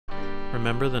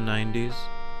Remember the 90s?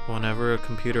 Whenever a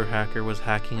computer hacker was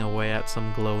hacking away at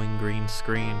some glowing green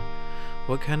screen,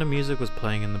 what kind of music was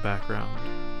playing in the background?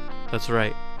 That's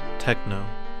right, techno,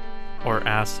 or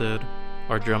acid,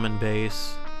 or drum and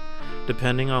bass,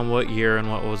 depending on what year and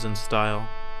what was in style.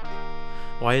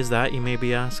 Why is that, you may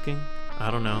be asking?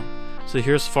 I don't know. So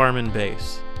here's farm and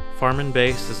bass. Farm and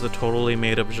bass is a totally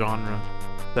made-up genre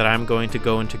that I'm going to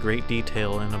go into great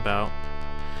detail in about.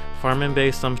 Farm and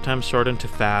bass, sometimes shortened to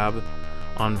fab,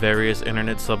 on various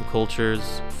internet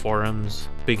subcultures, forums,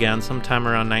 began sometime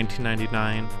around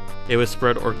 1999. It was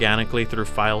spread organically through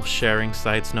file sharing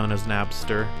sites known as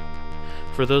Napster.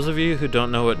 For those of you who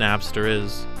don't know what Napster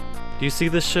is, do you see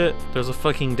this shit? There's a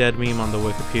fucking dead meme on the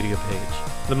Wikipedia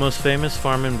page. The most famous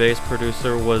farm and bass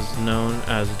producer was known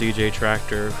as DJ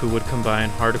Traktor, who would combine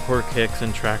hardcore kicks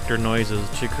and tractor noises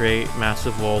to create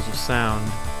massive walls of sound.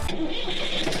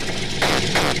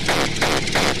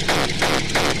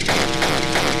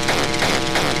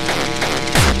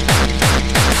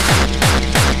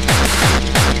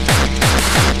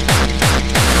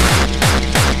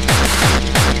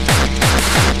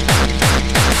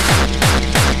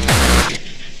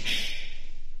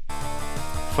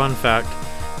 Fun fact,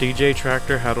 DJ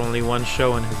Traktor had only one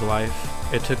show in his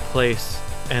life. It took place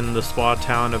in the spa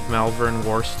town of Malvern,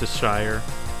 Worcestershire,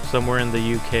 somewhere in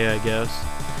the UK, I guess.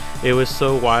 It was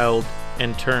so wild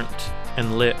and turned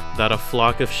and lit that a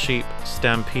flock of sheep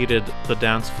stampeded the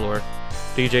dance floor.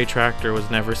 DJ Traktor was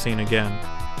never seen again.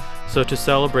 So to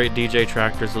celebrate DJ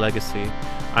Traktor's legacy,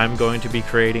 I'm going to be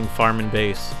creating farm and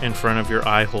bass in front of your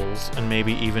eye holes and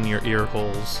maybe even your ear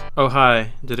holes. Oh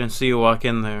hi, didn't see you walk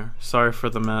in there. Sorry for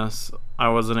the mess. I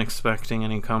wasn't expecting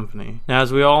any company. Now,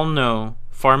 as we all know,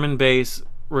 farm and bass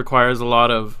requires a lot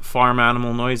of farm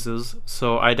animal noises,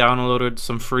 so I downloaded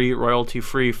some free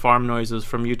royalty-free farm noises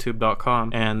from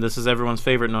youtube.com, and this is everyone's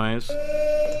favorite noise.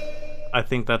 I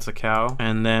think that's a cow.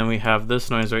 And then we have this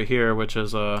noise right here, which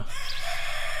is a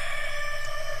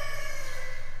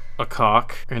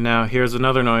cock. And now here's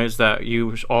another noise that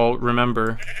you all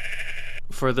remember.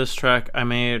 For this track, I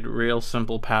made real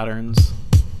simple patterns.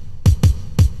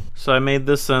 So I made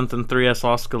this synth in 3S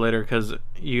oscillator because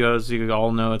you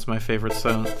all know it's my favorite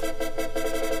synth.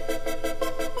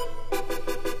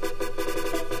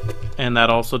 And that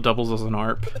also doubles as an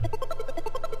ARP.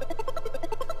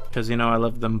 Because you know I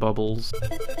love them bubbles.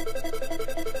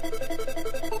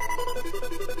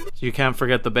 You can't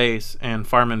forget the bass and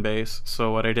farm and bass,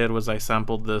 so what I did was I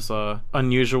sampled this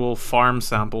unusual farm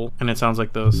sample, and it sounds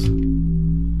like this.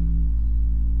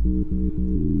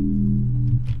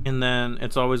 And then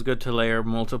it's always good to layer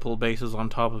multiple basses on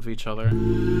top of each other.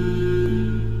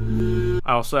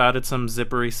 I also added some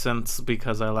zippery synths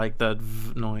because I like that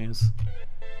v noise.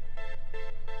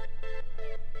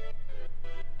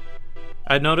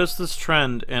 I noticed this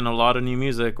trend in a lot of new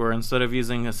music where instead of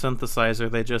using a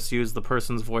synthesizer, they just use the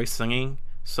person's voice singing.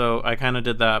 So I kind of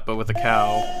did that, but with a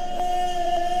cow.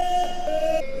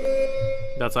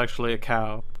 That's actually a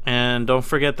cow. And don't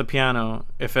forget the piano.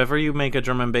 If ever you make a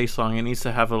drum and bass song, it needs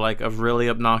to have a really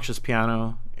obnoxious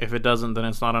piano. If it doesn't, then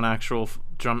it's not an actual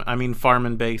farm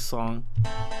and bass song.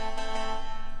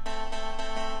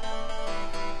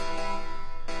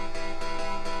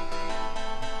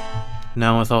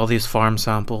 Now with all these farm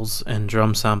samples and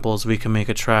drum samples, we can make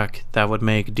a track that would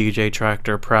make DJ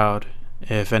Traktor proud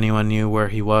if anyone knew where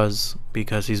he was,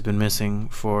 because he's been missing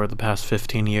for the past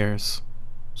 15 years.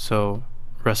 So,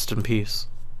 rest in peace.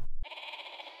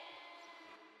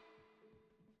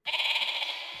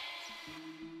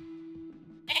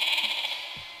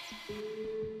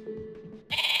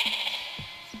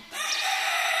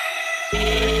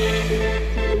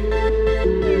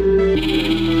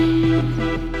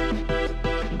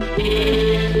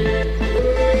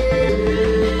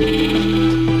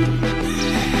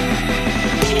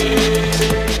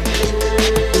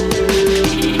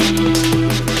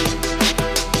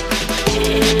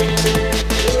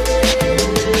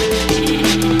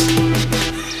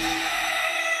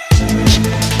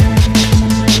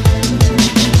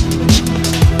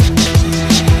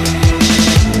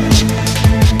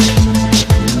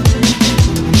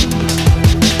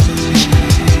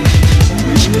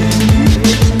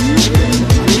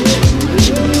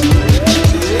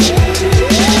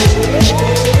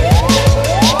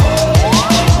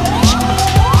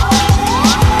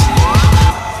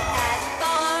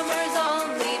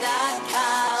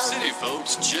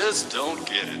 Just don't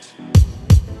get it.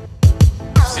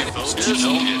 City folks just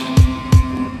don't get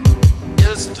it.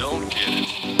 Just don't get it.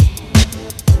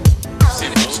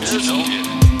 City folks just don't get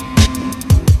it.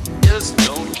 Just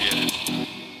don't get it.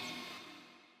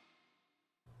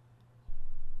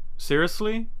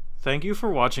 Seriously? Thank you for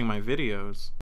watching my videos.